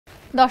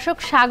দর্শক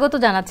স্বাগত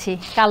জানাচ্ছি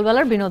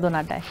কালবেলার বিনোদন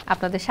আড্ডায়।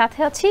 আপনাদের সাথে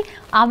আছি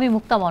আমি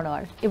মুক্তা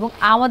মনোয়ার এবং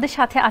আমাদের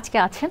সাথে আজকে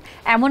আছেন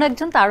এমন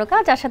একজন তারকা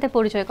যার সাথে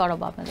পরিচয়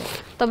করাবো আপনাদের।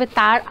 তবে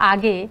তার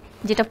আগে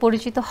যেটা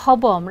পরিচিত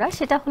হব আমরা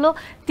সেটা হলো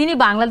তিনি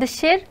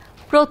বাংলাদেশের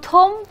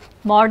প্রথম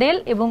মডেল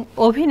এবং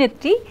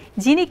অভিনেত্রী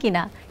যিনি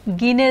কিনা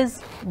গিনেস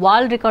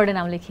ওয়ার্ল্ড রেকর্ডে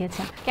নাম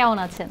লিখিয়েছেন। কেমন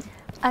আছেন?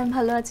 আমি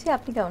ভালো আছি,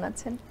 আপনি কেমন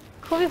আছেন?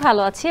 খুবই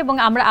ভালো আছি এবং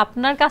আমরা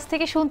আপনার কাছ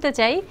থেকে শুনতে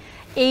চাই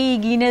এই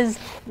গিনেস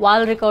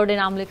ওয়ার্ল্ড রেকর্ডে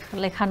নাম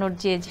লেখানোর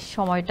যে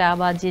সময়টা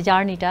বা যে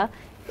জার্নিটা,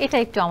 এটা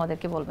একটু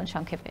আমাদেরকে বলবেন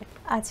সংক্ষেপে।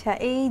 আচ্ছা,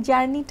 এই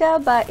জার্নিটা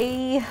বা এই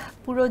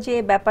পুরো যে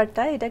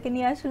ব্যাপারটা, এটাকে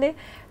নিয়ে আসলে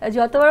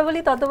যতবার বলি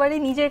ততবারই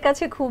নিজের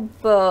কাছে খুব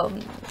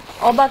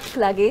অবাক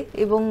লাগে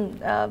এবং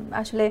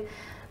আসলে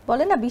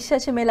বলে না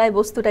বিশ্বাসে মেলায়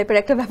বস্তু টাইপের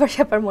একটা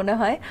ব্যাপার মনে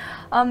হয়।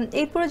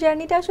 এই পুরো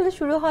জার্নিটা আসলে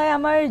শুরু হয়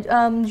আমার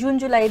জুন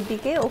জুলাইয়ের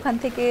দিকে। ওখান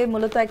থেকে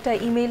মূলত একটা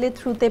ইমেইলের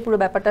থ্রুতে পুরো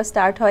ব্যাপারটা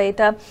স্টার্ট হয়।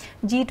 এটা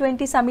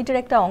G20 সামিটের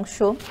একটা অংশ,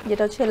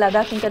 যেটা হচ্ছে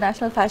লাদাখ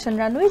ইন্টারন্যাশনাল ফ্যাশন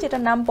রানওয়ে,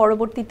 যেটার নাম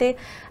পরবর্তীতে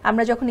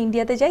আমরা যখন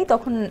ইন্ডিয়াতে যাই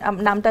তখন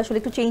নামটা আসলে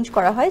একটু চেঞ্জ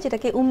করা হয়,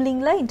 যেটাকে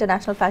উমলিংলা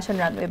ইন্টারন্যাশনাল ফ্যাশন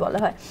রানওয়ে বলা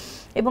হয়।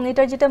 এবং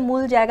এটার যেটা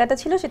মূল জায়গাটা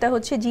ছিল সেটা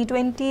হচ্ছে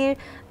G20-র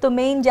তো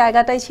মেইন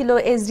জায়গাটাই ছিল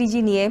SDG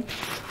নিয়ে,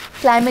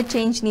 ক্লাইমেট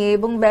চেঞ্জ নিয়ে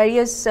এবং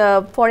ভ্যারিয়াস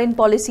ফরেন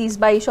পলিসিস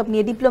বা এইসব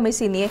নিয়ে,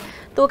 ডিপ্লোমেসি নিয়ে।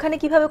 তো ওখানে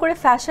কীভাবে করে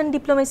ফ্যাশন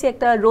ডিপ্লোমেসি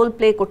একটা রোল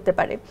প্লে করতে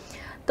পারে,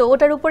 তো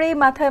ওটার উপরেই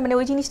মাথায় মানে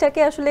ওই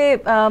জিনিসটাকে আসলে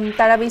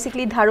তারা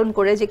বেসিক্যালি ধারণ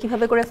করে যে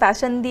কীভাবে করে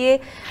ফ্যাশন দিয়ে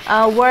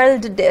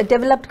ওয়ার্ল্ড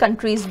ডেভেলপড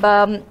কান্ট্রিজ বা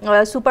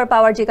সুপার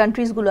পাওয়ার যে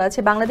কান্ট্রিজগুলো আছে,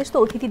 বাংলাদেশ তো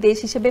অতিথি দেশ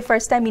হিসেবে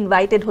ফার্স্ট টাইম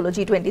ইনভাইটেড হলো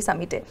G20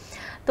 সামিটে।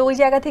 তো ওই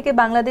জায়গা থেকে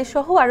বাংলাদেশ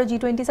সহ আরও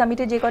G20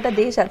 সামিটের যে কয়টা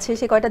দেশ আছে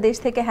সে কয়টা দেশ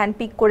থেকে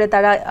হ্যান্ডপিক করে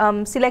তারা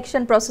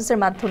সিলেকশন প্রসেসের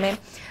মাধ্যমে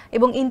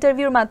এবং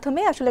ইন্টারভিউর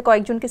মাধ্যমে আসলে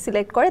কয়েকজনকে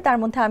সিলেক্ট করে। তার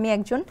মধ্যে আমি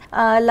একজন।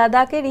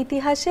 লাদাখের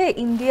ইতিহাসে,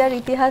 ইন্ডিয়ার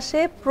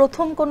ইতিহাসে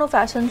প্রথম কোনো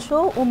ফ্যাশন শো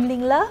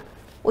উমলিংলা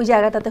ওই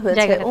জায়গাটাতে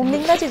হয়েছে।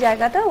 উমলিংলা যে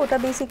জায়গাটা, ওটা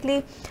basically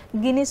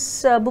Guinness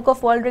book of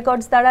world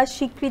records দ্বারা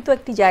স্বীকৃত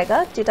একটি জায়গা,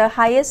 যেটা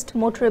হাইয়েস্ট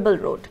মোটরেবল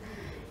রোড।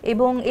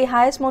 এবং এই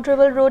হাইয়েস্ট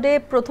মোটরেবল রোডে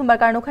প্রথমবার,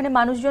 কারণ ওখানে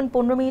মানুষজন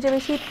 15 মিনিটের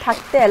বেশি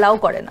থাকতে অ্যালাউ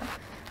করে না।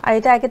 আর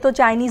এটা একে তো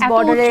চাইনিজ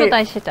বর্ডারে,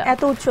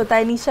 এত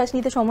উচ্চতায় নিঃশ্বাস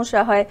নিতে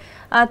সমস্যা হয়।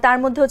 তার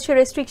মধ্যে হচ্ছে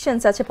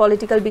রেস্ট্রিকশনস আছে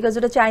পলিটিক্যাল, বিকজ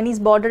ওটা চাইনিজ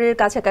বর্ডারের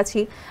কাছাকাছি।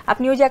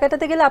 আপনি ওই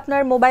জায়গাটাতে গেলে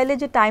আপনার মোবাইলে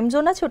যে টাইম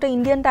জোন আছে ওটা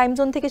ইন্ডিয়ান টাইম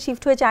জোন থেকে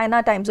শিফট হয়ে চায়না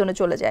টাইম জোনে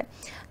চলে যায়।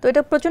 তো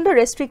এটা প্রচণ্ড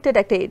রেস্ট্রিক্টেড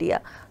একটা এরিয়া।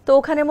 তো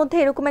ওখানের মধ্যে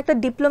এরকম একটা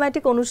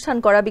ডিপ্লোম্যাটিক অনুষ্ঠান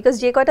করা, বিকজ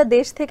যে কয়টা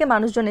দেশ থেকে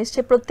মানুষজন এসছে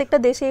প্রত্যেকটা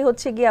দেশেই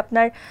হচ্ছে গিয়ে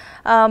আপনার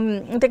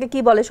এটাকে কি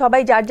বলে,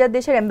 সবাই যার যার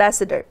দেশের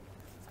অ্যাম্বাসেডার,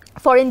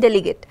 ফরেন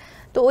ডেলিগেট।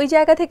 তো ওই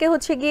জায়গা থেকে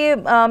হচ্ছে গিয়ে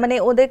মানে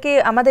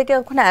আমাদেরকে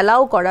ওখানে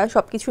অ্যালাউ করা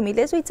সব কিছু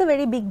মিলে, so it's a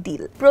very big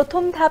deal.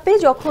 প্রথম ধাপে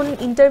যখন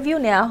ইন্টারভিউ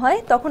নেওয়া হয়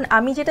তখন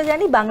আমি যেটা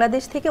জানি,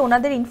 বাংলাদেশ থেকে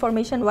ওনাদের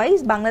ইনফরমেশন ওয়াইজ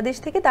বাংলাদেশ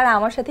থেকে তারা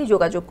আমার সাথেই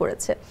যোগাযোগ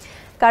করেছে,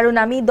 কারণ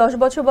আমি 10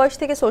 বছর বয়স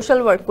থেকে সোশ্যাল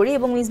ওয়ার্ক করি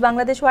এবং মিস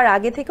বাংলাদেশ হওয়ার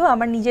আগে থেকেও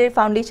আমার নিজের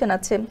ফাউন্ডেশন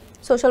আছে,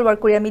 সোশ্যাল ওয়ার্ক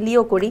করি, আমি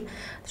লিও করি।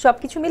 সব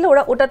কিছু মিলে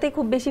ওটাতে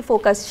খুব বেশি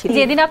ফোকাস ছিল।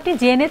 যেদিন আপনি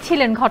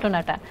জেনেছিলেন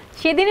ঘটনাটা,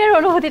 সেদিনের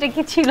অনুভূতিটা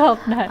কি ছিল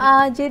আপনার?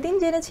 যেদিন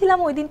জেনেছিলাম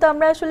ওই দিন তো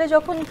আমরা আসলে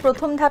যখন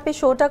প্রথম ধাপে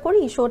শোটা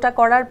করি, শোটা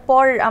করার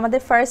পর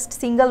আমাদের ফার্স্ট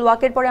সিঙ্গেল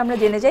ওয়াকের পরে আমরা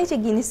জেনে যাই যে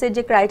গিনিসের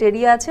যে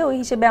ক্রাইটেরিয়া আছে ওই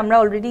হিসেবে আমরা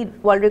অলরেডি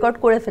ওয়ার্ল্ড রেকর্ড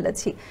করে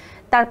ফেলেছি।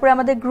 তারপরে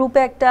আমাদের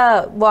গ্রুপে একটা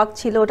ওয়াক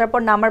ছিল, ওটার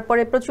পর নামার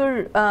পরে প্রচুর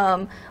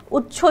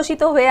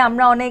উচ্ছ্বসিত হয়ে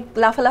আমরা অনেক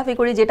লাফালাফি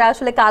করি, যেটা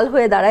আসলে কাল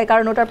হয়ে দাঁড়ায়,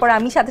 কারণ ওটার পর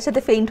আমি সাথে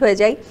সাথে ফেইন্ট হয়ে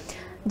যাই,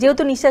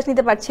 যেহেতু নিঃশ্বাস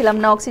নিতে পারছিলাম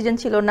না, অক্সিজেন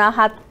ছিল না,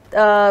 হাত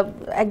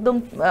একদম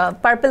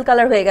পার্পল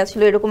কালার হয়ে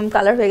গেছিলো, এরকম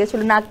কালার হয়ে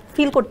গেছিলো, না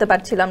ফিল করতে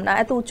পারছিলাম না,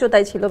 এত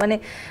উচ্চতায় ছিল। মানে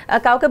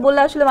কাউকে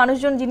বললে আসলে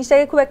মানুষজন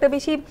জিনিসটাকে খুব একটা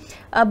বেশি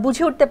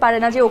বুঝে উঠতে পারে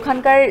না যে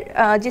ওখানকার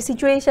যে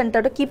সিচুয়েশনটা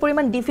ওটা কী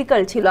পরিমাণ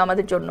ডিফিকাল্ট ছিল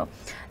আমাদের জন্য।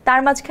 তার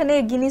মাঝখানে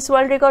গিনিস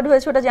ওয়ার্ল্ড রেকর্ড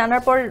হয়েছে ওটা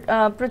জানার পর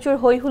প্রচুর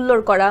হই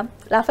হুল্লোড় করা,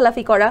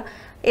 লাফালাফি করা,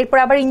 এরপর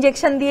আবার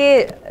ইঞ্জেকশন দিয়ে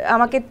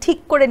আমাকে ঠিক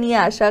করে নিয়ে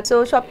আসা। সো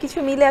সব কিছু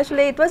মিলে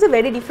আসলে ইট ওয়াজ এ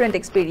ভেরি ডিফারেন্ট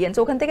এক্সপিরিয়েন্স।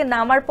 ওখান থেকে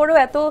নামার পরেও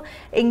এত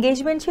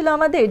এঙ্গেজমেন্ট ছিল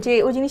আমাদের যে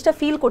ওই জিনিসটা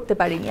ফিল করতে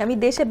পারিনি। আমি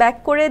দেশে ব্যাক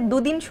করে 2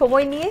 দিন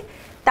সময় নিয়ে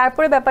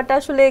তারপরে ব্যাপারটা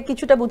আসলে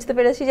কিছুটা বুঝতে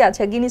পেরেছি যে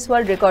আচ্ছা গিনিস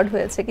ওয়ার্ল্ড রেকর্ড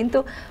হয়েছে। কিন্তু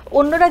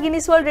অন্যরা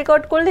গিনিস ওয়ার্ল্ড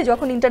রেকর্ড করলে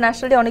যখন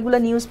ইন্টারন্যাশনালি অনেকগুলো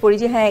নিউজ পড়ি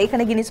যে হ্যাঁ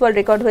এখানে গিনিস ওয়ার্ল্ড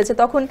রেকর্ড হয়েছে,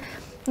 তখন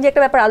যে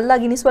একটা ব্যাপার, আল্লাহ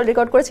গিনিস ওয়ার্ল্ড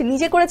রেকর্ড করেছি,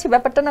 নিজে করেছি,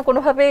 ব্যাপারটা না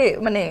কোনোভাবে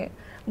মানে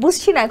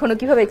বুঝছি না এখনো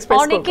কিভাবে এক্সপ্রেস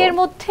করব। অনেকের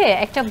মধ্যে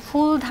একটা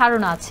ভুল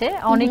ধারণা আছে,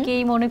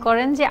 অনেকেই মনে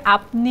করেন যে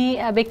আপনি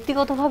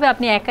ব্যক্তিগতভাবে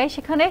আপনি একাই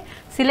সেখানে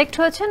সিলেক্ট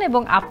হয়েছেন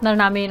এবং আপনার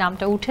নামে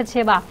নামটা উঠেছে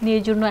বা আপনি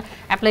এই জন্য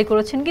অ্যাপ্লাই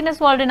করেছেন, গিনেস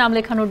ওয়ার্ল্ডে নাম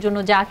লেখানোর জন্য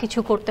যা কিছু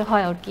করতে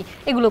হয় আর কি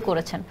এগুলো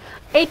করেছেন।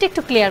 এইটা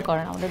একটু ক্লিয়ার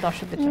করেন আমাদের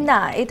দর্শকদের জন্য। না,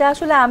 এটা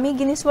আসলে আমি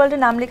গিনিস ওয়ার্ল্ডে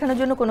নাম লেখানোর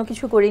জন্য কোনো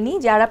কিছু করিনি।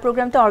 যারা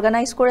প্রোগ্রামটা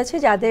অর্গানাইজ করেছে,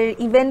 যাদের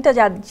ইভেন্টটা,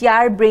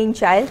 যার ব্রেইন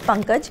চাইল্ড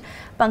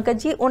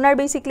পঙ্কজজি, ওনার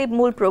বেসিক্যালি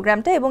মূল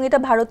প্রোগ্রামটা, এবং এটা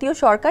ভারতীয়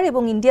সরকার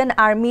এবং ইন্ডিয়ান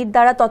আর্মির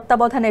দ্বারা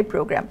তত্ত্বাবধানের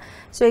প্রোগ্রাম।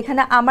 সো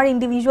এখানে আমার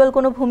ইন্ডিভিজুয়াল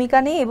কোনো ভূমিকা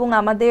নেই এবং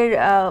আমাদের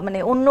মানে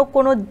অন্য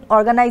কোনো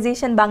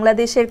অর্গানাইজেশন,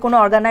 বাংলাদেশের কোনো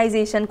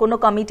অর্গানাইজেশন, কোনো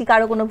কমিটি,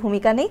 কারো কোনো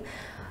ভূমিকা নেই।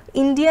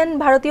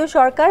 ভারতীয়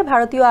সরকার,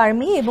 ভারতীয়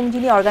আর্মি এবং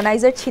যিনি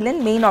অর্গানাইজার ছিলেন,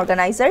 মেইন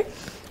অর্গানাইজার,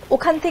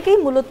 ওখান থেকেই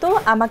মূলত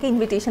আমাকে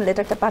ইনভিটেশন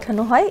লেটারটা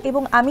পাঠানো হয়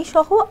এবং আমি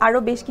সহ আরও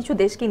বেশ কিছু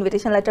দেশকে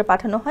ইনভিটেশন লেটার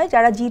পাঠানো হয়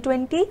যারা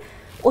G20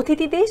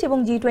 অতিথি দেশ এবং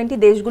G20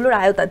 দেশগুলোর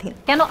আয়তাধীন।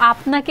 কেন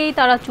আপনাকেই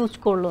তারা চুজ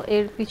করলো,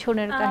 এর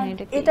পিছনের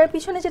কাহিনীটা কি? এটার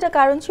পিছনে যেটা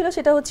কারণ ছিল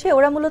সেটা হচ্ছে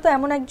ওরা মূলত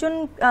এমন একজন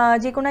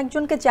যে কোনো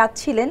একজনকে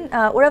চাচ্ছিলেন,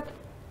 ওরা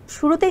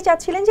শুরুতেই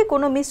চাচ্ছিলেন যে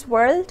কোনো মিস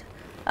ওয়ার্ল্ড,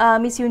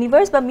 মিস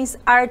ইউনিভার্স বা মিস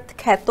আর্থ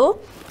খ্যাত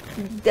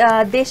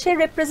দেশের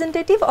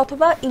রিপ্রেজেন্টেটিভ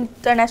অথবা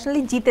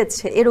ইন্টারন্যাশনালি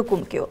জিতেছে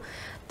এরকম কেউ।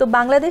 তো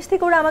বাংলাদেশ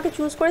থেকে ওরা আমাকে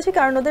চুজ করেছে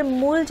কারণ ওদের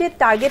মূল যে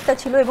টার্গেটটা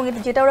ছিল এবং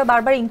যেটা ওরা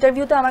বারবার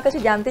ইন্টারভিউতে আমার কাছে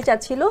জানতে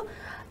চাচ্ছিল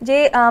যে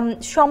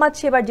সমাজ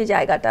সেবার যে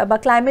জায়গাটা বা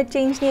ক্লাইমেট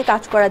চেঞ্জ নিয়ে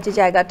কাজ করার যে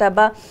জায়গাটা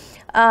বা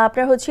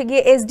আপনার হচ্ছে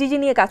গিয়ে এসডিজি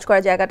নিয়ে কাজ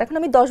করার জায়গাটা। এখন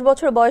আমি 10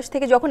 বছর বয়স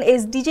থেকে, যখন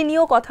এসডিজি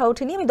নিয়েও কথা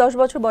ওঠেনি, আমি 10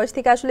 বছর বয়স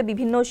থেকে আসলে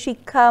বিভিন্ন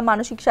শিক্ষা,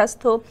 মানসিক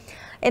স্বাস্থ্য,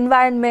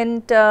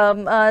 এনভায়রনমেন্ট,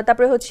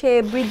 তারপরে হচ্ছে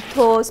বৃদ্ধ,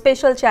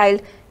 স্পেশাল চাইল্ড,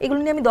 এগুলো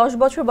নিয়ে আমি 10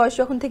 বছর বয়স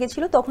যখন থেকে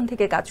ছিল তখন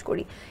থেকে কাজ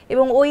করি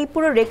এবং ওই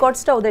পুরো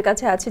রেকর্ডসটা ওদের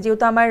কাছে আছে।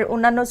 যেহেতু আমার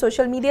অন্যান্য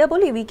সোশ্যাল মিডিয়া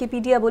বলি,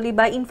 উইকিপিডিয়া বলি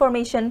বা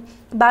ইনফরমেশন,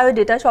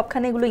 বায়োডেটা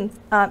সবখানে এগুলো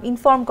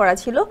ইনফর্ম করা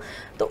ছিল।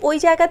 তো ওই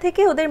জায়গা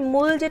থেকে ওদের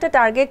মূল যেটা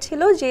টার্গেট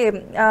ছিল যে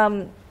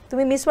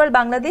তুমি মিস ওয়ার্ল্ড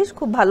বাংলাদেশ,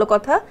 খুব ভালো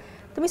কথা,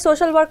 তুমি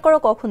সোশ্যাল ওয়ার্ক করো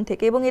কখন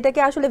থেকে এবং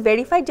এটাকে আসলে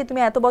ভেরিফাইড যে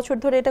তুমি এত বছর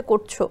ধরে এটা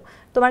করছো,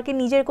 তোমার কি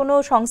নিজের কোনো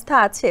সংস্থা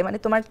আছে, মানে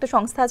তোমার একটা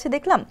সংস্থা আছে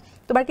দেখলাম,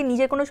 তোমার কি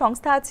নিজের কোনো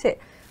সংস্থা আছে,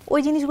 ওই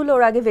জিনিসগুলো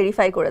ওরা আগে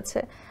ভেরিফাই করেছে।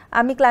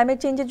 আমি ক্লাইমেট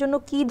চেঞ্জের জন্য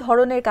কি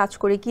ধরনের কাজ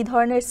করি, কি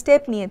ধরনের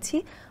স্টেপ নিয়েছি,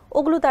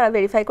 ওগুলো তারা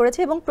ভেরিফাই করেছে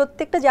এবং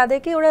প্রত্যেকটা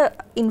যাদেরকে ওরা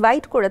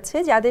ইনভাইট করেছে,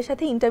 যাদের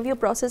সাথে ইন্টারভিউ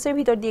প্রসেসের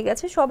ভিতর দিয়ে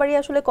গেছে, সবারই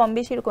আসলে কম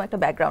বেশি এরকম একটা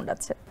ব্যাকগ্রাউন্ড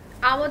আছে।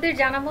 আমাদের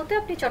জানা মতে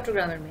আপনি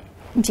চট্টগ্রামের মেয়ে।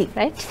 জি,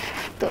 রাইট।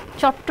 তো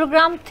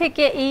চট্টগ্রাম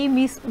থেকে এই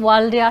মিস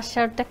ওয়ার্ল্ডে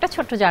আসার তো একটা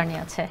ছোট্ট জার্নি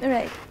আছে,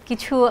 রাইট।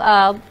 কিছু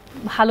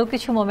ভালো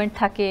কিছু মোমেন্ট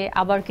থাকে,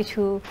 আবার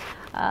কিছু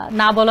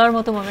না বলার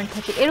মতো মোমেন্ট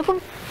থাকে, এরকম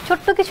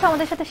ছোট্ট কিছু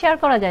আমাদের সাথে শেয়ার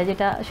করা যায়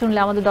যেটা শুনলে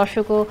আমাদের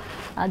দর্শকও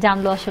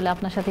জানলো আসলে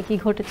আপনার সাথে কি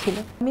ঘটেছিল।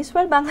 মিস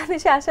ওয়ার্ল্ড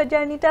বাংলাদেশে আসার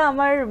জার্নিটা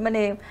আমার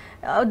মানে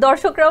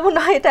দর্শকরাও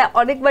নয়, এটা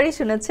অনেকবারই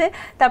শুনেছে।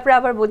 তারপরে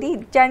আবার বলি,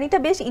 জার্নিটা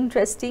বেশ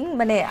ইন্টারেস্টিং।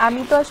 মানে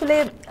আমি তো আসলে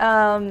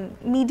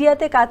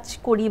মিডিয়াতে কাজ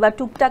করি বা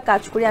টুকটাক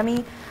কাজ করি। আমি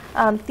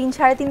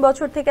 3-3.5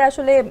 বছর থেকে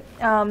আসলে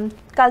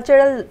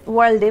কালচারাল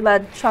ওয়ার্ল্ডে বা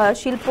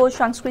শিল্প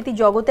সংস্কৃতি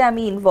জগতে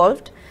আমি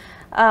ইনভলভড।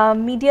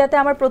 মিডিয়াতে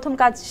আমার প্রথম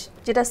কাজ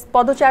যেটা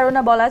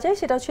পদচারণা বলা যায়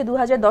সেটা হচ্ছে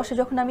 2010-এ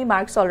যখন আমি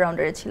মার্কস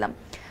অলরাউন্ডারে ছিলাম।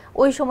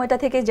 ওই সময়টা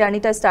থেকে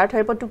জার্নিটা স্টার্ট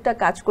হওয়ার পর টুকটাক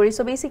কাজ করি।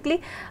 সো বেসিক্যালি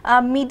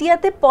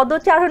মিডিয়াতে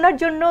পদচারণার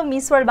জন্য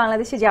মিস ওয়ার্ল্ড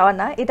বাংলাদেশে যাওয়া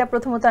না, এটা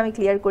প্রথমত আমি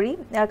ক্লিয়ার করি।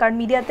 কারণ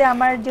মিডিয়াতে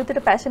আমার যেহেতু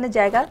একটা প্যাশনের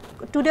জায়গা,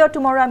 টুডে অর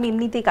টুমরো আমি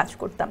এমনিতেই কাজ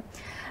করতাম।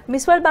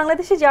 মিস ওয়ার্ল্ড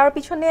বাংলাদেশে যাওয়ার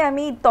পিছনে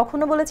আমি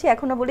তখনও বলেছি,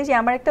 এখনও বলি যে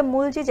আমার একটা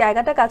মূল যে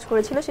জায়গাটা কাজ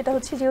করেছিল সেটা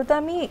হচ্ছে, যেহেতু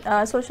আমি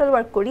সোশ্যাল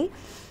ওয়ার্ক করি,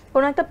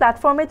 কোনো একটা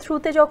প্ল্যাটফর্মের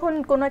থ্রুতে যখন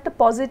কোনো একটা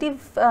পজিটিভ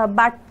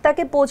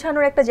বার্তাকে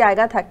পৌঁছানোর একটা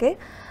জায়গা থাকে,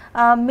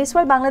 মিস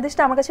ওয়ার্ল্ড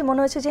বাংলাদেশটা আমার কাছে মনে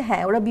হয়েছে যে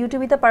হ্যাঁ, ওরা বিউটি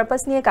উইথ আ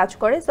পারপাস নিয়ে কাজ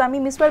করে। সো আমি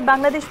মিস ওয়ার্ল্ড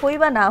বাংলাদেশ হই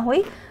বা না হই,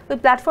 ওই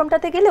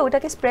প্ল্যাটফর্মটাতে গেলে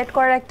ওটাকে স্প্রেড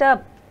করার একটা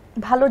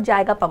ভালো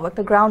জায়গা পাবো,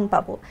 একটা গ্রাউন্ড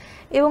পাবো।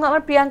 এবং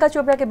আমার প্রিয়াঙ্কা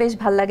চোপড়াকে বেশ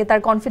ভালো লাগে,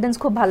 তার কনফিডেন্স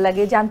খুব ভালো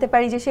লাগে। জানতে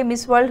পারি যে সে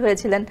মিস ওয়ার্ল্ড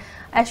হয়েছিলেন,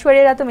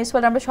 ঐশ্বরিয়ারা তো মিস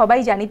ওয়ার্ল্ড আমরা সবাই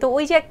জানি। তো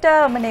ওই যে একটা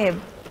মানে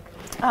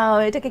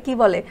এটাকে কি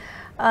বলে,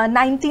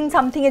 19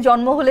 সামথিংয়ে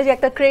জন্ম হলে যে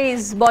একটা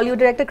ক্রেজ,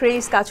 বলিউডের একটা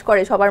ক্রেজ কাজ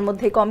করে সবার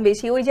মধ্যে কম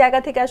বেশি, ওই জায়গা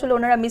থেকে আসলে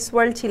ওনারা মিস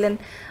ওয়ার্ল্ড ছিলেন।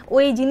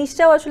 ওই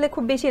জিনিসটাও আসলে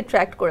খুব বেশি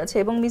অ্যাট্রাক্ট করেছে।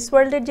 এবং মিস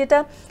ওয়ার্ল্ডের যেটা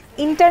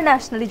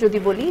ইন্টারন্যাশনালি যদি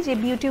বলি, যে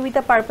বিউটি উইথ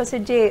আ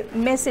পারপাসের যে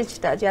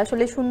মেসেজটা, যে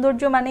আসলে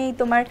সৌন্দর্য মানেই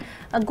তোমার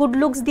গুড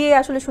লুকস দিয়ে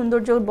আসলে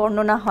সৌন্দর্য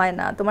বর্ণনা হয়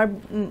না, তোমার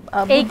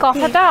এই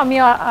কথাটা আমি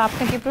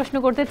আপনাকে প্রশ্ন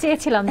করতে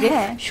চেয়েছিলাম যে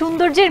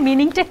সৌন্দর্যের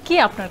মিনিংটা কি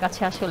আপনার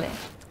কাছে। আসলে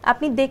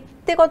আপনি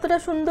দেখতে কতটা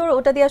সুন্দর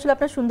ওটা দিয়ে আসলে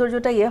আপনার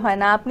সৌন্দর্যটা হয়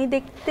না, আপনি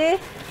দেখতে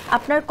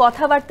আপনার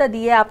কথাবার্তা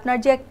দিয়ে, আপনার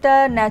যে একটা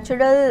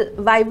ন্যাচারাল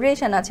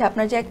ভাইব্রেশন আছে,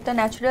 আপনার যে একটা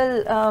ন্যাচারাল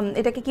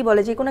এটাকে কি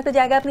বলে, যে কোনো একটা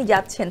জায়গায় আপনি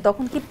যাচ্ছেন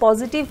তখন কি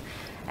পজিটিভ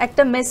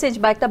একটা মেসেজ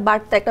বা একটা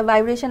বার্তা, একটা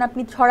ভাইব্রেশন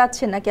আপনি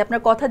ছড়াচ্ছেন নাকি,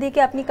 আপনার কথা দিয়ে কি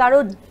আপনি কারো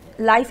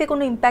লাইফে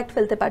কোনো ইম্প্যাক্ট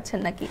ফেলতে পারছেন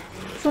নাকি,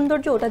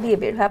 সৌন্দর্য ওটা দিয়ে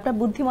বের হয়। আপনার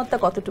বুদ্ধিমত্তা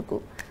কতটুকু,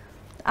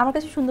 আমার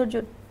কাছে সৌন্দর্য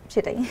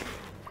সেটাই।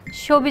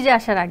 শোবিজে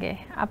আসার আগে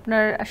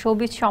আপনার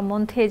শোবিজ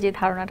সম্বন্ধে যে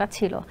ধারণাটা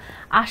ছিল,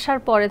 আসার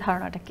পরে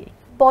ধারণাটা কি?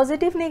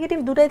 পজিটিভ নেগেটিভ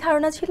দুটোই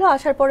ধারণা ছিল,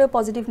 আসার পরেও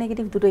পজিটিভ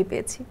নেগেটিভ দুটোই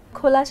পেয়েছি।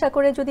 খোলাসা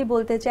করে যদি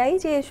বলতে চাই,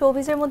 যে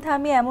শোবিজের মধ্যে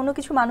আমি এমনও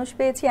কিছু মানুষ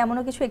পেয়েছি,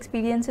 এমনও কিছু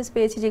এক্সপিরিয়েন্সেস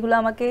পেয়েছি যেগুলো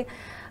আমাকে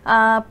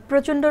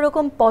প্রচণ্ড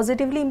রকম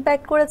পজিটিভলি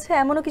ইম্প্যাক্ট করেছে,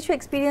 এমনও কিছু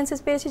এক্সপিরিয়েন্সেস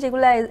পেয়েছি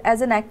যেগুলো as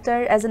an actor,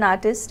 as an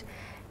artist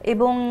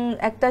এবং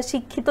একটা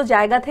শিক্ষিত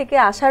জায়গা থেকে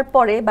আসার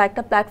পরে বা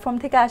একটা প্ল্যাটফর্ম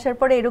থেকে আসার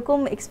পরে এরকম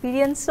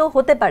এক্সপিরিয়েন্সও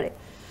হতে পারে।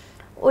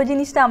 ওই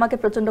জিনিসটা আমাকে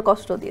প্রচন্ড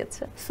কষ্ট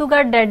দিয়েছে।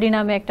 সুগার ড্যাডি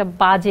নামে একটা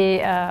বাজে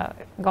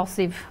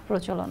গসিপ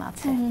প্রচলন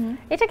আছে,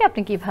 এটাকে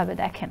আপনি কিভাবে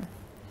দেখেন?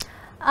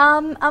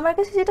 আমার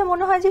কাছে যেটা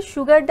মনে হয় যে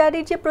সুগার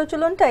ড্যাডির যে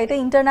প্রচলনটা, এটা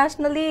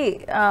ইন্টারন্যাশনালি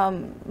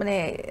মানে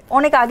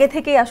অনেক আগে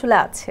থেকেই আসলে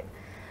আছে।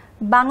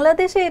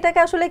 বাংলাদেশে এটাকে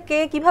আসলে কে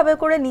কিভাবে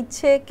করে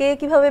নিচ্ছে, কে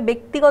কিভাবে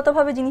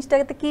ব্যক্তিগতভাবে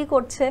জিনিসটাকে কি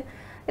করছে,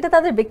 এটা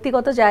তাদের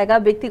ব্যক্তিগত জায়গা,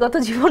 ব্যক্তিগত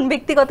জীবন,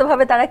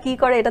 ব্যক্তিগতভাবে তারা কি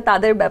করে এটা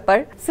তাদের ব্যাপার।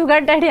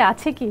 সুগার ড্যাডি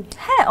আছে কি?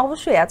 হ্যাঁ,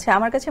 অবশ্যই আছে।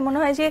 আমার কাছে মনে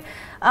হয় যে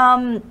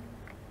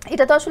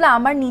এটা তো আসলে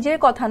আমার নিজের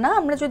কথা না,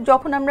 আমরা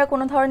যখন আমরা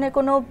কোনো ধরনের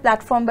কোনো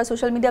প্ল্যাটফর্ম বা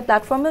সোশ্যাল মিডিয়া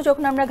প্ল্যাটফর্মেও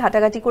যখন আমরা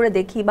ঘাটাঘাটি করে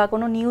দেখি বা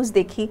কোনো নিউজ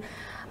দেখি,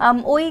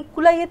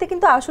 ওইগুলা ইয়েতে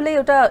কিন্তু আসলেই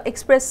ওটা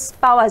এক্সপ্রেস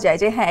পাওয়া যায়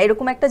যে হ্যাঁ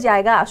এরকম একটা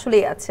জায়গা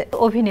আসলেই আছে।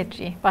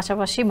 অভিনেত্রী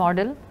পাশাপাশি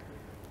মডেল,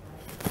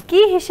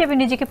 কি হিসেবে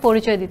নিজেকে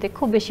পরিচয় দিতে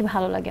খুব বেশি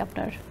ভালো লাগে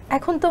আপনার?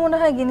 এখন তো মনে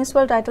হয় গিনেস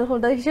ওয়ার্ল্ড টাইটেল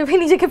হোল্ডার হিসেবে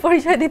নিজেকে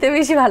পরিচয় দিতে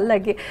বেশি ভালো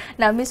লাগে।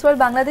 না, মিস ওয়ার্ল্ড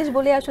বাংলাদেশ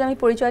বলে আসলে আমি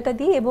পরিচয়টা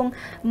দিই, এবং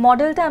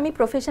মডেলটা আমি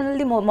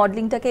প্রফেশনালি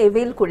মডেলিংটাকে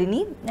এভেল করিনি।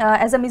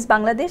 অ্যাজ আ মিস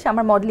বাংলাদেশ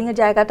আমার মডেলিংয়ের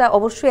জায়গাটা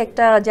অবশ্যই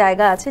একটা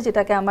জায়গা আছে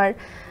যেটাকে আমার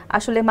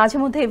আসলে মাঝে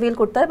মধ্যে এভেল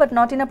করতে হয়, but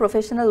not in a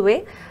professional way.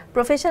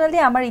 Professionally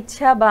আমার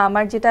ইচ্ছা বা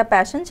আমার যেটা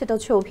প্যাশন সেটা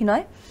হচ্ছে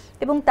অভিনয়,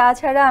 এবং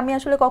তাছাড়া আমি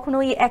আসলে কখনো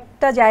ওই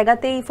একটা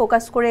জায়গাতেই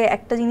ফোকাস করে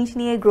একটা জিনিস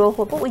নিয়ে গ্রো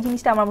হবো ওই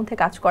জিনিসটা আমার মধ্যে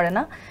কাজ করে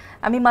না।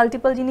 আমি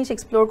মাল্টিপল জিনিস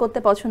এক্সপ্লোর করতে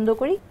পছন্দ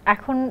করি।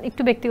 এখন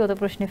একটু ব্যক্তিগত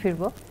প্রশ্নে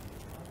ফিরবো,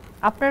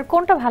 আপনার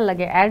কোনটা ভাল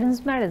লাগে, অ্যারেঞ্জ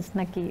ম্যারেজ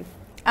নাকি?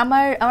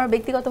 আমার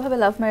ব্যক্তিগতভাবে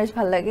লাভ ম্যারেজ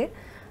ভাল লাগে।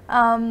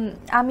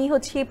 আমি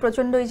হচ্ছি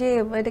প্রচণ্ড ওই যে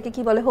এটাকে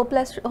কি বলে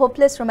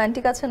হোপলেস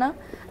রোম্যান্টিক আছে না,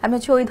 আমি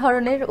হচ্ছে ওই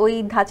ধরনের ওই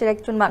ধাঁচের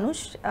একজন মানুষ।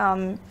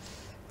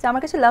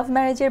 আমার কাছে লাভ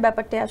ম্যারেজের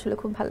ব্যাপারটা আসলে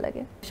খুব ভালো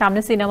লাগে।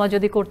 সামনে সিনেমা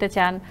যদি করতে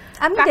চান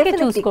কাকে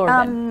চুজ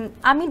করবেন?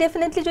 আমি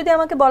ডেফিনেটলি যদি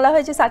আমাকে বলা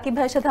হয় যে সাকিব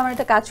ভাইয়ের সাথে আমার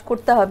একটা কাজ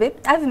করতে হবে,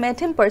 I have mate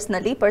him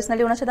personally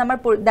ওনার সাথে আমার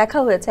দেখা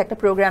হয়েছে একটা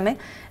প্রোগ্রামে,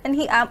 অ্যান্ড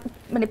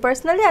মানে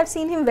personally I have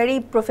seen him very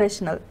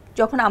professional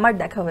যখন আমার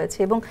দেখা হয়েছে।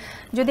 এবং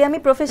যদি আমি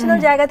প্রফেশনাল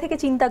জায়গা থেকে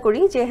চিন্তা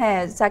করি যে হ্যাঁ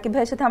সাকিব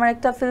ভাইয়ের সাথে আমার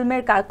একটা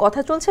ফিল্মের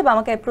কথা চলছে বা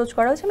আমাকে অ্যাপ্রোচ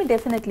করা হচ্ছে, আমি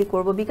ডেফিনেটলি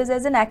করবো। বিকজ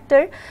অ্যাজ অ্যান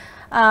অ্যাক্টর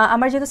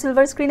আমার যেহেতু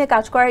সিলভার স্ক্রিনে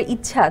কাজ করার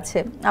ইচ্ছা আছে,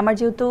 আমার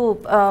যেহেতু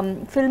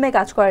ফিল্মে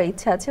কাজ করার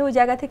ইচ্ছা আছে, ওই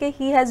জায়গা থেকে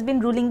he has been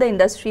ruling the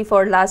industry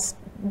for last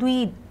 2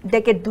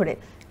 decade ধরে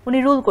উনি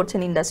রুল করছেন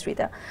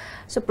ইন্ডাস্ট্রিটা।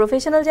 সো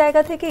প্রফেশনাল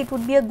জায়গা থেকে it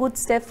would be a good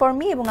step for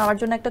me, এবং আমার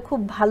জন্য একটা খুব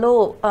ভালো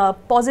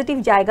পজিটিভ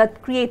জায়গা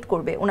ক্রিয়েট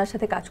করবে ওনার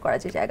সাথে কাজ করা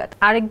যে জায়গাটা।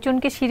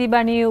 আরেকজনকে সিঁড়ি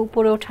বানিয়ে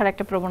উপরে ওঠার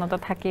একটা প্রবণতা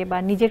থাকে, বা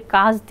নিজের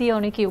কাজ দিয়ে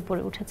অনেকেই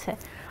উপরে উঠেছে,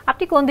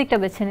 আপনি কোন দিকটা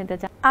বেছে নিতে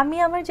চান? আমি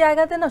আমার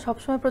জায়গাতে না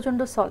সবসময় প্রচণ্ড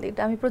সলিড,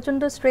 আমি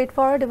প্রচণ্ড স্ট্রেট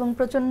ফরওয়ার্ড এবং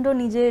প্রচণ্ড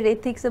নিজের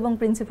এথিক্স এবং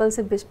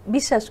প্রিন্সিপালসে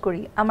বিশ্বাস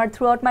করি। আমার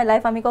থ্রু আউট মাই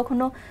লাইফ আমি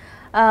কখনো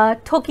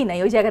ঠকি নাই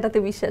ওই জায়গাটাতে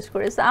বিশ্বাস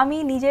করে। সো আমি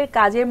নিজের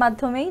কাজের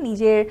মাধ্যমেই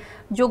নিজের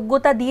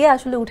যোগ্যতা দিয়ে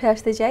আসলে উঠে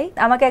আসতে চাই।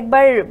 আমাকে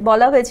একবার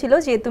বলা হয়েছিল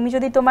যে তুমি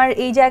যদি তোমার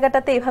এই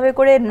জায়গাটাতে এভাবে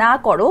করে না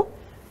করো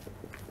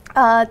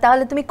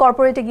তাহলে তুমি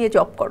কর্পোরেটে গিয়ে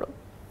জব করো,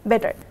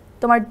 বেটার।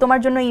 তোমার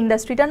জন্য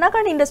ইন্ডাস্ট্রিটা না,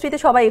 কারণ ইন্ডাস্ট্রিতে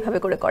সবাই এভাবে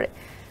করে।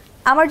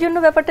 আমার জন্য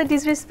ব্যাপারটা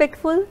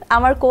ডিসরেসপেক্টফুল।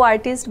 আমার কো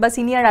আর্টিস্ট বা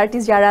সিনিয়র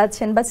আর্টিস্ট যারা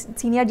আছেন বা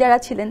সিনিয়র যারা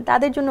ছিলেন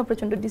তাদের জন্য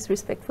প্রচণ্ড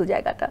ডিসরেসপেক্টফুল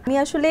জায়গাটা। আমি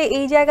আসলে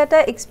এই জায়গাটা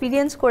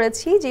এক্সপিরিয়েন্স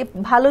করেছি, যে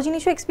ভালো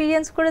জিনিসও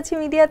এক্সপিরিয়েন্স করেছি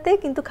মিডিয়াতে,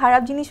 কিন্তু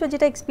খারাপ জিনিসও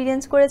যেটা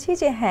এক্সপিরিয়েন্স করেছি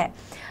যে হ্যাঁ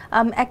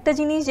একটা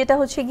জিনিস যেটা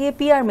হচ্ছে গিয়ে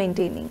পিআর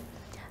মেনটেনিং,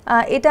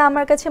 এটা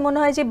আমার কাছে মনে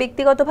হয় যে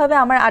ব্যক্তিগতভাবে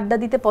আমার আড্ডা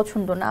দিতে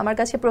পছন্দ না। আমার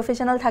কাছে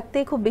প্রফেশনাল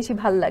থাকতেই খুব বেশি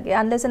ভালো লাগে।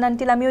 আনলেস অ্যান্ড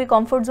আনটিল আমি ওই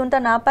কমফোর্ট জোনটা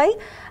না পাই,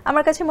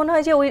 আমার কাছে মনে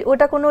হয় যে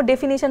ওটা কোনো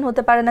ডেফিনিশন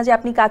হতে পারে না যে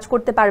আপনি কাজ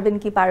করতে পারবেন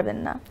কি পারবেন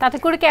না। তাতে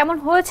করে কেমন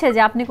হয়েছে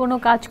যে আপনি কোনো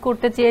কাজ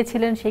করতে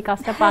চেয়েছিলেন সেই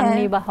কাজটা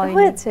পাননি বা হয়নি?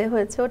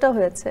 হয়েছে ওটা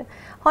হয়েছে,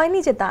 হয়নি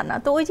যে তা না।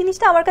 তো ওই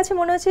জিনিসটা আমার কাছে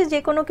মনে হচ্ছে যে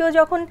কোনো কেউ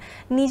যখন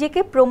নিজেকে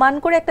প্রমাণ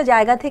করে একটা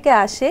জায়গা থেকে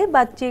আসে,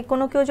 বা যে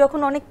কোনো কেউ যখন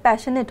অনেক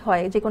প্যাশনেট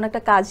হয় যে কোনো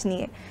একটা কাজ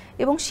নিয়ে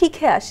এবং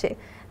শিখে আসে,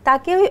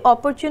 তাকে ওই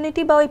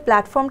অপরচুনিটি বা ওই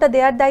প্ল্যাটফর্মটা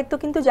দেওয়ার দায়িত্ব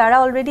কিন্তু যারা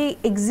অলরেডি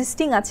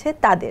এক্সিস্টিং আছে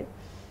তাদের।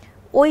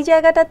 ওই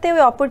জায়গাটাতে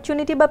ওই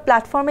অপরচুনিটি বা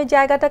প্ল্যাটফর্মের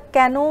জায়গাটা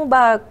কেন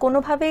বা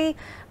কোনোভাবেই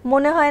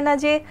মনে হয় না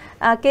যে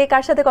কে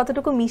কার সাথে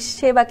কতটুকু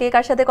মিশছে বা কে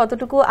কার সাথে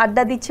কতটুকু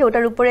আড্ডা দিচ্ছে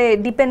ওটার উপরে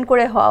ডিপেন্ড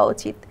করে হওয়া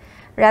উচিত।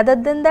 রাদার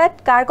দেন দ্যাট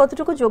কার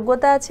কতটুকু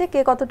যোগ্যতা আছে,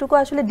 কে কতটুকু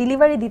আসলে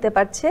ডেলিভারি দিতে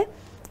পারছে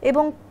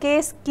এবং কে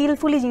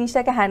স্কিলফুলি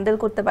জিনিসটাকে হ্যান্ডেল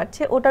করতে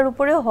পারছে, ওটার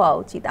উপরেও হওয়া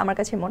উচিত আমার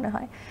কাছে মনে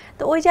হয়।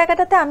 তো ওই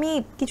জায়গাটাতে আমি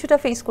কিছুটা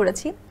ফেস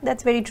করেছি,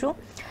 that's very true.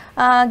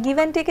 Give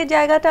and টেকের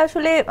জায়গাটা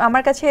আসলে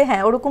আমার কাছে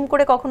হ্যাঁ ওরকম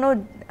করে কখনো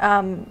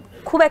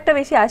খুব একটা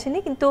বেশি আসেনি,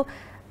 কিন্তু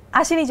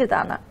আসেনি যে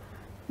তা না।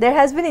 দেয়ার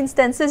হ্যাজ বিন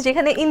ইনস্ট্যান্সেস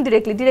যেখানে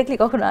ডিরেক্টলি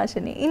কখনো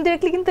আসেনি,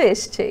 ইনডিরেক্টলি কিন্তু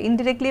এসছে।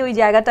 ইনডিরেক্টলি ওই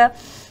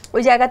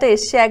জায়গাটা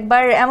এসছে।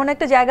 একবার এমন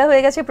একটা জায়গা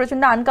হয়ে গেছে,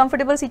 প্রচণ্ড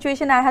uncomfortable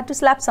situation, I had to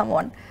slap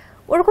someone,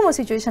 ওরকমও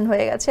situation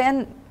হয়ে গেছে।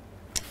 অ্যান্ড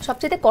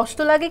সবচেয়ে কষ্ট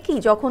লাগে কি,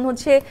 যখন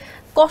হচ্ছে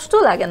কষ্ট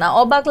লাগে না,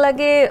 অবাক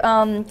লাগে,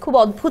 খুব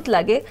অদ্ভুত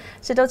লাগে,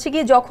 সেটা হচ্ছে কি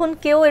যখন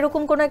কেউ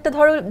এরকম কোনো একটা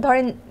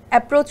ধরেন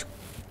অ্যাপ্রোচ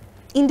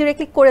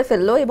ইনডিরেক্টলি করে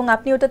ফেললো এবং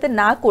আপনি ওটাতে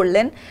না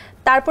করলেন,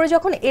 তারপরে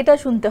যখন এটা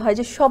শুনতে হয়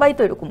যে সবাই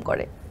তো এরকম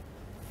করে,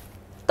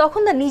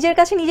 তখন না নিজের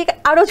কাছে নিজেকে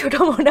আরও ছোট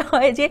মনে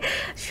হয় যে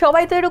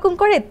সবাই তো এরকম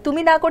করে,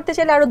 তুমি না করতে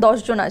চাইলে আরও 10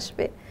 জন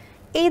আসবে।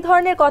 এই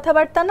ধরনের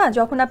কথাবার্তা না,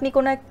 যখন আপনি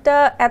কোনো একটা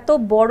এত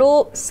বড়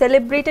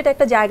সেলিব্রেটেড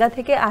একটা জায়গা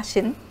থেকে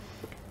আসেন,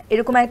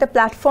 এরকম একটা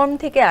প্ল্যাটফর্ম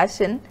থেকে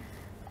আসেন,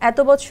 এত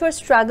বছর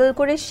স্ট্রাগল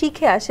করে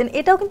শিখে আসেন,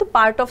 এটাও কিন্তু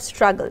part of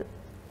struggle,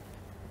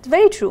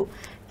 very true.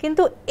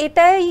 কিন্তু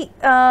এটাই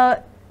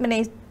মানে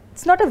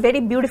it's not a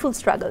very beautiful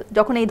struggle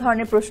যখন এই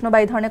ধরনের প্রশ্ন বা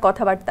এই ধরনের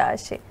কথাবার্তা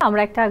আসে।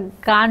 আমরা একটা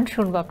গান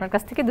শুনবো আপনার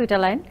কাছ থেকে, 2টা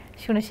লাইন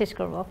শুনে শেষ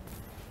করব।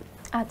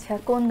 আচ্ছা,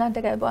 কোন গানটা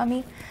গাইবো আমি?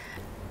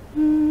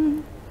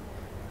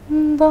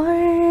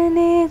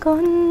 বর্ণে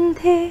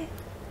গন্ধে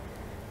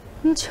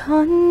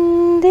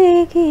ছন্দে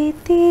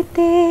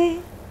গীতিতে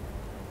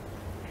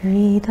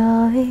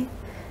হৃদয়ে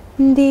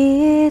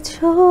দিয়েছ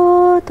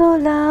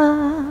দোলা,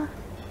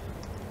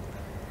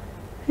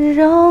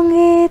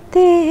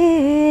 রঙেতে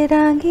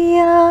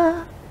রাঙিয়া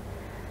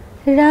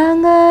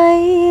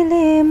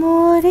রাঙাইলে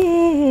মোরে,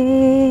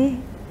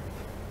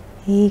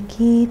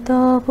 একই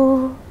তব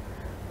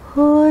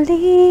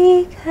হোলি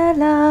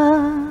খেলা।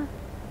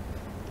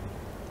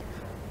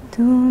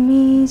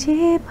 তুমি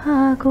যে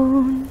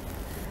ফাগুন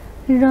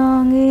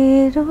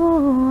রঙের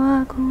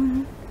আগুন,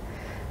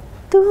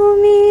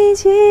 তুমি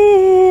যে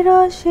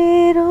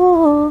রসের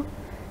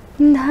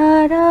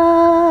ধারা,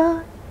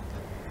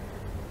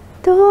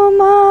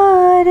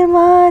 তোমার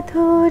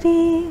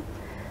মাধুরী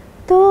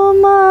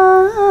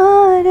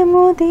তোমার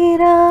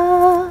মদিরা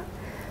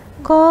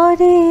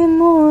করে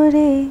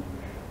মোরে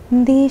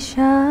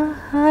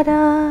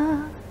দিশাহারা।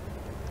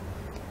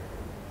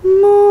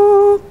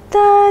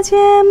 মুক্তা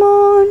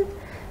যেমন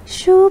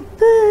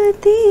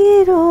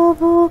সুপ্তির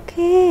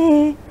বুকে,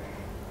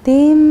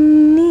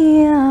 তেমনি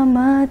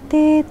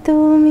আমাতে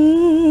তুমি,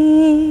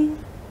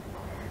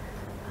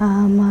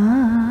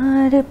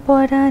 আমার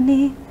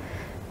পরাণে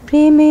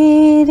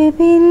প্রেমের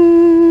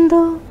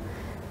বিন্দু,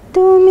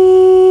 তুমি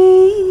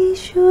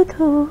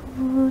শুধু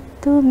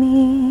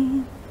তুমি।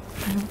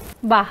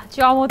 বাহ,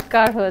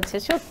 চমৎকার হয়েছে,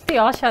 সত্যি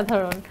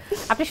অসাধারণ।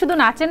 আপনি শুধু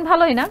নাচেন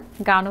ভালোই না,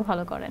 গানও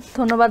ভালো করেন।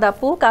 ধন্যবাদ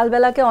আপু,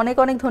 কালবেলাকে অনেক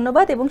অনেক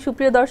ধন্যবাদ। এবং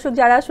সুপ্রিয় দর্শক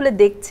যারা আসলে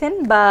দেখছেন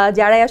বা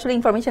যারাই আসলে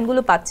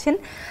ইনফরমেশনগুলো পাচ্ছেন,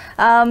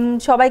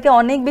 সবাইকে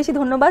অনেক বেশি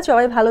ধন্যবাদ।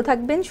 সবাই ভালো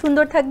থাকবেন,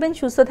 সুন্দর থাকবেন,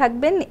 সুস্থ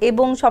থাকবেন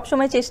এবং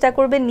সবসময় চেষ্টা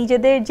করবেন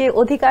নিজেদের যে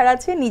অধিকার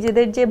আছে,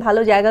 নিজেদের যে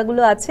ভালো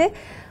জায়গাগুলো আছে,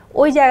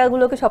 ওই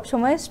জায়গাগুলোকে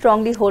সবসময়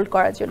স্ট্রংলি হোল্ড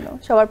করার জন্য।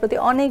 সবার প্রতি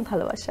অনেক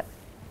ভালোবাসা।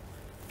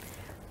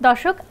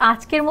 দর্শক,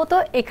 আজকের মতো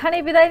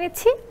এখানেই বিদায়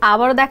নিচ্ছি।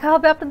 আবারও দেখা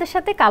হবে আপনাদের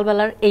সাথে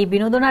কালবেলার এই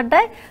বিনোদন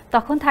আড্ডায়।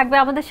 তখন থাকবে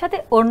আমাদের সাথে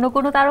অন্য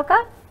কোনো তারকা,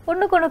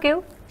 অন্য কোনো কেউ।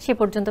 সে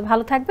পর্যন্ত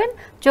ভালো থাকবেন,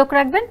 চোখ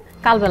রাখবেন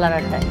কালবেলার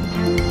আড্ডায়।